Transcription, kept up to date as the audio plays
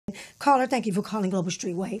Caller, thank you for calling Global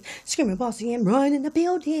Street Wave. Screaming Bossy and Run in the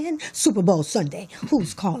building. Super Bowl Sunday.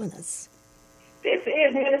 Who's calling us? This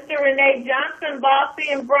is Minister Renee Johnson, Bossy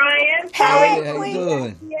and Brian. Hey, how Queen. you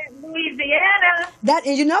doing? Louisiana.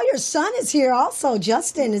 And you know your son is here also.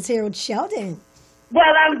 Justin is here with Sheldon. Well,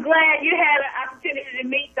 I'm glad you had an opportunity to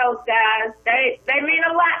meet those guys. They mean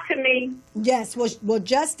a lot to me. Yes, well,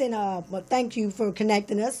 Justin, thank you for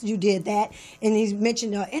connecting us. You did that. And he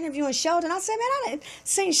mentioned interviewing Sheldon. I said, man, I done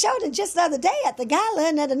seen Sheldon just the other day at the gala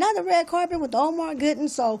and at another red carpet with Omar Gooden.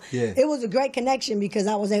 So It was a great connection because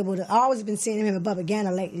I always been seeing him at Bubba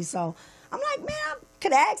Ganna lately. So I'm like, man, I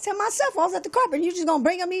could have asked him myself. I was at the carpet. You just going to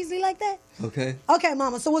bring him easily like that? Okay. Okay,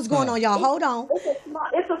 Mama. So what's going on, y'all? Hold on.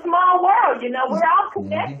 It's a small world, you know. We're all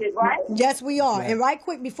connected, right? Yes, we are. Right. And right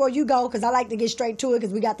quick before you go, because I like to get straight to it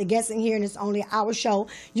because we got the guests in here and it's only our show.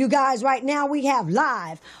 You guys, right now we have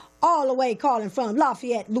live all the way calling from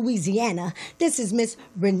Lafayette, Louisiana. This is Miss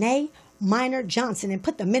Renee Minor Johnson. And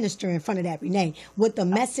put the minister in front of that, Renee, with the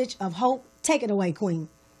message of hope. Take it away, Queen.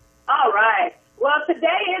 All right. Well, today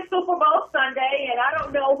is Super Bowl Sunday, and I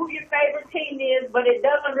don't know who your favorite team is, but it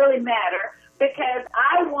doesn't really matter because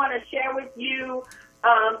I want to share with you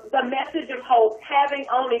the message of hope, having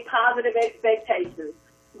only positive expectations.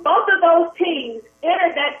 Both of those teams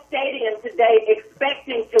entered that stadium today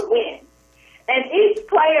expecting to win. And each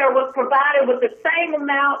player was provided with the same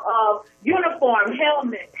amount of uniform,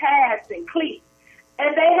 helmet, pads, and cleats.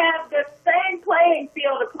 And they have the same playing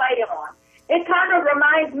field to play on. It kind of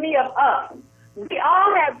reminds me of us. We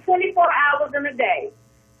all have 24 hours in a day,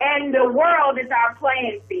 and the world is our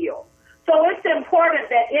playing field. So it's important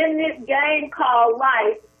that in this game called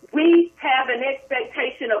life, we have an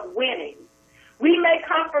expectation of winning. We may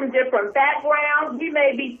come from different backgrounds. We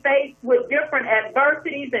may be faced with different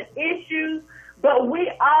adversities and issues, but we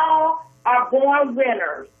all are born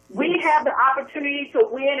winners. We have the opportunity to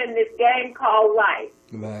win in this game called life.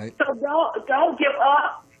 Right. So don't give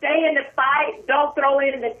up. Stay in the fight. Don't throw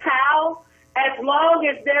in the towel. As long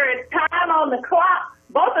as there is time on the clock,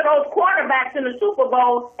 both of those quarterbacks in the Super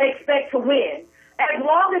Bowl expect to win. As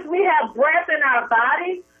long as we have breath in our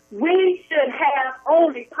bodies, we should have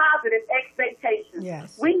only positive expectations.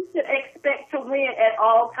 Yes. We should expect to win at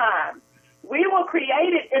all times. We were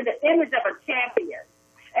created in the image of a champion,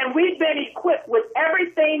 and we've been equipped with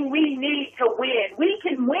everything we need to win. We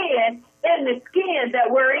can win in the skin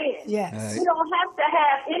that we're in. Yes. Right. We don't have to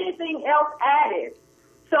have anything else added.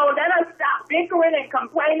 So let us stop bickering and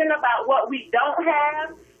complaining about what we don't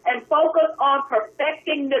have and focus on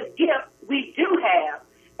perfecting the gift we do have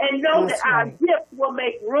and know That's that our right. gift will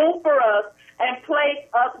make room for us and place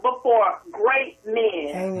us before great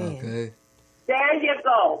men. Amen. Okay. There you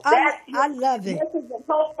go. I love it. This is the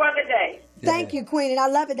hope for the day. Thank you, Queen. And I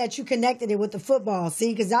love it that you connected it with the football.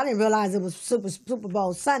 See, because I didn't realize it was Super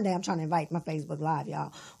Bowl Sunday. I'm trying to invite my Facebook Live,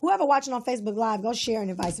 y'all. Whoever watching on Facebook Live, go share and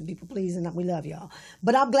invite some people, please. And we love y'all.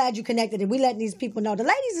 But I'm glad you connected it. We letting these people know. The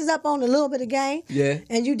ladies is up on a little bit of game. Yeah.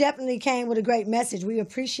 And you definitely came with a great message. We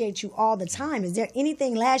appreciate you all the time. Is there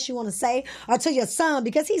anything last you want to say? Or to your son,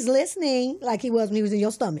 because he's listening like he was when he was in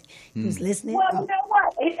your stomach. He was listening. Well, you know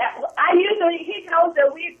what? He knows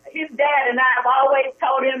that his dad and I have always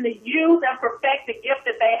told him to use and perfect the gift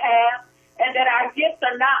that they have, and that our gifts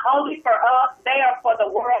are not only for us, they are for the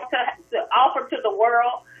world, to offer to the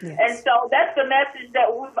world. Yes. And so that's the message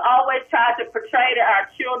that we've always tried to portray to our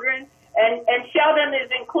children, and Sheldon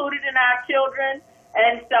is included in our children.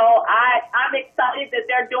 And so I'm excited that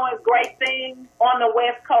they're doing great things on the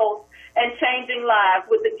West Coast and changing lives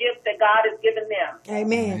with the gifts that God has given them.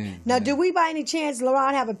 Amen. Now, do we by any chance,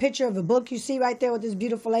 Laurent, have a picture of a book you see right there with this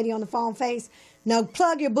beautiful lady on the phone face? Now,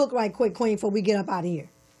 plug your book right quick, Queen, before we get up out of here.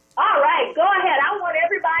 All right, go ahead. I want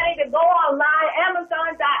everybody to go online,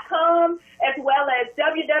 Amazon.com, as well as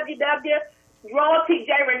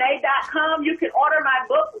www.royaltyjrenee.com. You can order my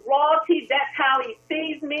book, Royalty, That's How He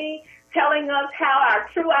Sees Me, telling us how our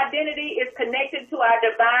true identity is connected to our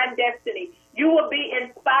divine destiny. You will be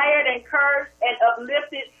inspired, encouraged, and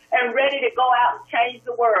uplifted and ready to go out and change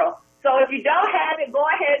the world. So if you don't have it, go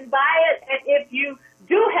ahead and buy it. And if you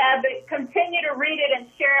do have it, continue to read it and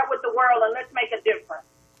share it with the world, and let's make a difference.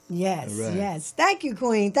 Yes, Right. yes. Thank you,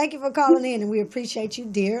 Queen. Thank you for calling in, and we appreciate you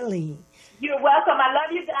dearly. You're welcome. I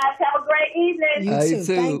love you guys. Have a great evening. You I too.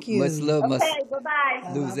 Thank you. Much love, my Okay,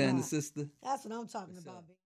 bye-bye. Louisiana sister. That's what I'm talking about.